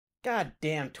God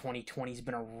damn, 2020's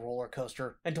been a roller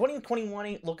coaster, and 2021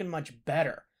 ain't looking much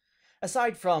better.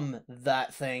 Aside from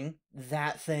that thing,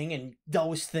 and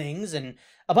those things, and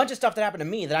a bunch of stuff that happened to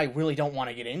me that I really don't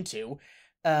want to get into.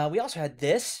 We also had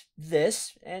this,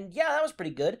 and yeah, that was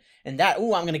pretty good. And that,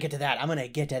 ooh, I'm gonna get to that. I'm gonna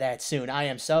get to that soon. I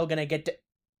am so gonna get to...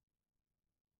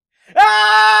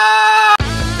 Ah!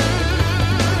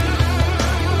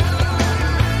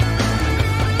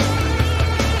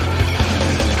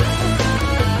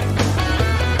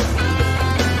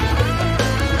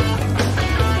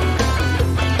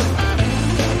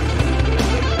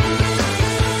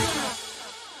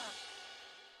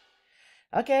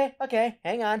 Okay,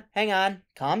 hang on,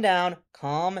 calm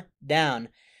down.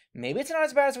 Maybe it's not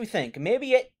as bad as we think,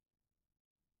 maybe it...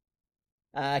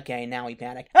 Okay, now we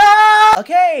panic. Ah!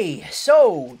 Okay,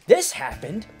 so this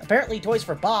happened. Apparently Toys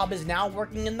for Bob is now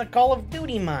working in the Call of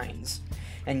Duty mines.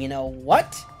 And you know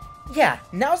what? Yeah,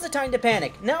 now's the time to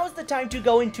panic. Now is the time to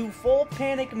go into full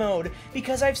panic mode,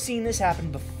 because I've seen this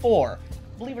happen before.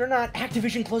 Believe it or not,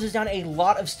 Activision closes down a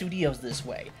lot of studios this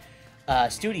way.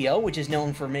 Studio, which is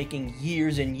known for making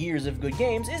years and years of good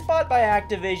games, is bought by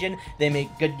Activision. They make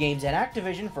good games at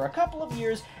Activision for a couple of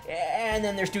years, and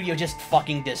then their studio just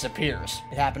fucking disappears.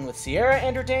 It happened with Sierra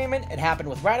Entertainment, it happened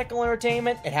with Radical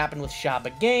Entertainment, it happened with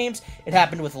Shaba Games, it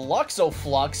happened with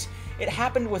Luxoflux, it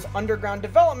happened with Underground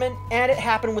Development, and it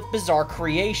happened with Bizarre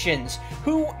Creations,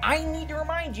 who, I need to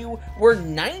remind you, were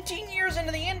 19 years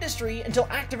into the industry until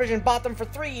Activision bought them for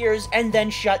 3 years and then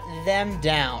shut them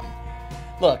down.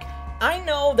 Look, I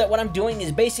know that what I'm doing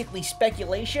is basically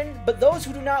speculation, but those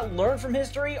who do not learn from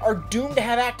history are doomed to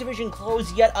have Activision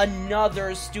close yet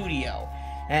another studio.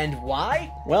 And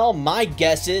why? Well, my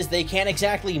guess is they can't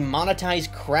exactly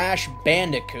monetize Crash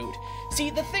Bandicoot.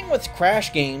 See, the thing with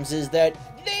Crash games is that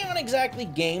they aren't exactly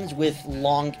games with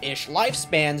long-ish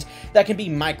lifespans that can be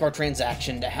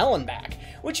microtransactioned to hell and back,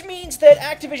 which means that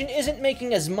Activision isn't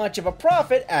making as much of a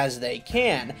profit as they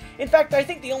can. In fact, I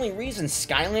think the only reason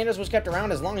Skylanders was kept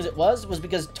around as long as it was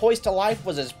because Toys to Life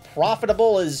was as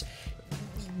profitable as,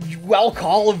 well,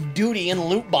 Call of Duty and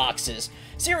loot boxes.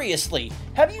 Seriously,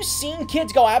 have you seen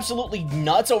kids go absolutely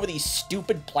nuts over these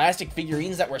stupid plastic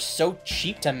figurines that were so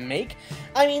cheap to make?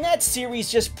 I mean, that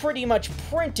series just pretty much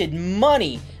printed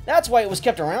money. That's why it was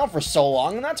kept around for so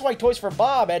long, and that's why Toys for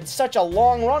Bob had such a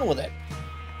long run with it.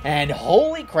 And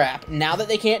holy crap, now that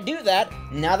they can't do that,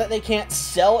 now that they can't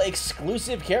sell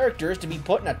exclusive characters to be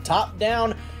put in a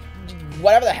top-down,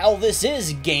 whatever the hell this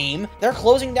is, game, they're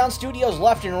closing down studios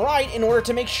left and right in order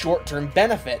to make short-term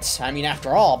benefits. I mean,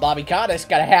 after all, Bobby Kotick's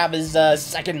gotta have his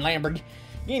second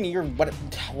Lamborghini or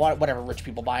whatever rich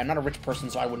people buy. I'm not a rich person,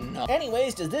 so I wouldn't know.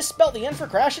 Anyways, does this spell the end for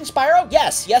Crash and Spyro?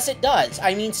 Yes, it does.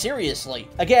 I mean, seriously.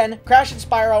 Again, Crash and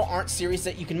Spyro aren't series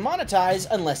that you can monetize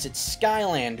unless it's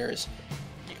Skylanders.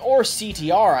 Or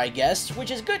CTR, I guess, which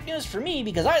is good news for me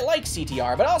because I like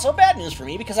CTR, but also bad news for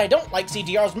me because I don't like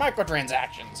CTR's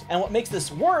microtransactions. And what makes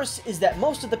this worse is that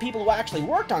most of the people who actually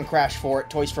worked on Crash 4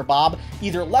 at Toys for Bob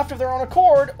either left of their own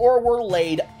accord or were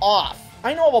laid off.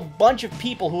 I know of a bunch of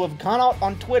people who have gone out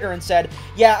on Twitter and said,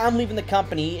 yeah, I'm leaving the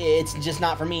company, it's just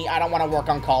not for me, I don't want to work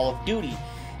on Call of Duty.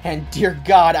 And dear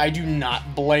God, I do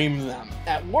not blame them.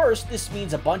 At worst, this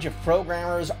means a bunch of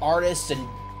programmers, artists, and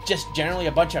just generally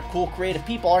a bunch of cool creative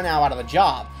people are now out of the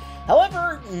job.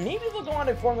 However, maybe they'll go on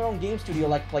to form their own game studio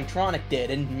like Playtronic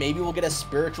did, and maybe we'll get a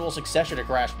spiritual successor to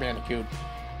Crash Bandicoot.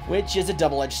 Which is a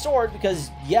double-edged sword, because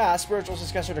yeah, spiritual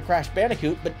successor to Crash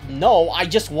Bandicoot, but no, I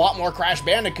just want more Crash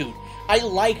Bandicoot. I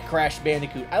like Crash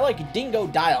Bandicoot. I like Dingo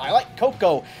Dial. I like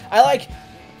Coco. I like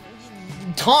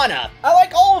Tana. I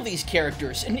like all of these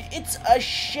characters, and it's a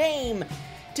shame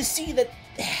to see that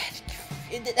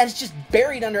that's just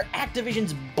buried under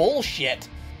Activision's bullshit.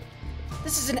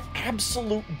 This is an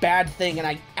absolute bad thing, and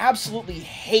I absolutely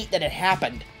hate that it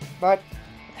happened. But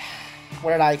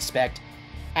what did I expect?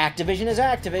 Activision is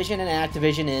Activision, and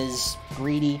Activision is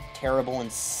greedy, terrible, and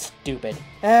stupid.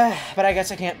 But I guess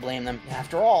I can't blame them.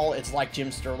 After all, it's like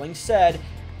Jim Sterling said,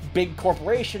 big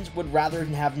corporations would rather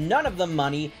have none of the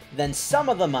money than some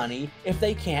of the money if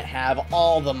they can't have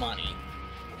all the money.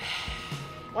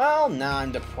 Well, now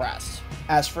I'm depressed.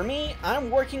 As for me, I'm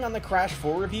working on the Crash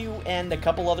 4 review and a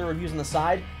couple other reviews on the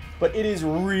side, but it is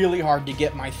really hard to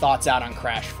get my thoughts out on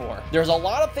Crash 4. There's a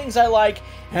lot of things I like,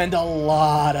 and a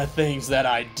lot of things that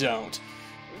I don't.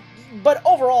 But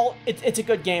overall, it's a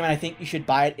good game, and I think you should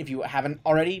buy it if you haven't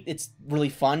already. It's really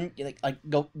fun.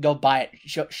 Go buy it.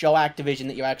 Show Activision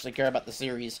that you actually care about the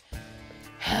series.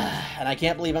 And I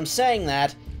can't believe I'm saying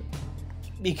that,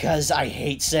 because I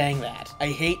hate saying that. I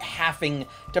hate having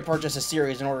to purchase a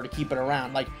series in order to keep it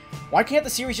around. Like, why can't the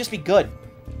series just be good?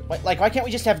 Like, why can't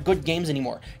we just have good games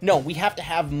anymore? No, we have to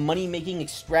have money-making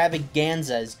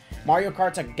extravaganzas. Mario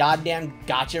Kart's a goddamn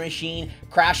gotcha machine.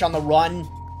 Crash on the Run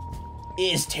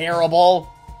is terrible.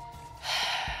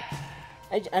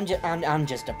 I'm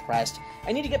just depressed.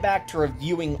 I need to get back to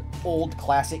reviewing old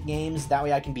classic games. That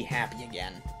way I can be happy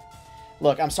again.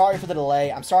 Look, I'm sorry for the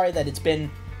delay. I'm sorry that it's been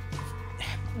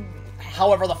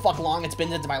however the fuck long it's been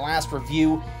since my last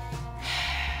review.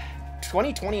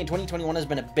 2020 and 2021 has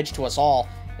been a bitch to us all,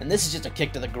 and this is just a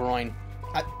kick to the groin.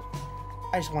 I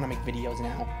just want to make videos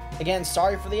now. Again,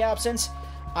 sorry for the absence.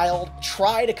 I'll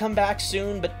try to come back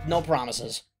soon, but no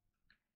promises.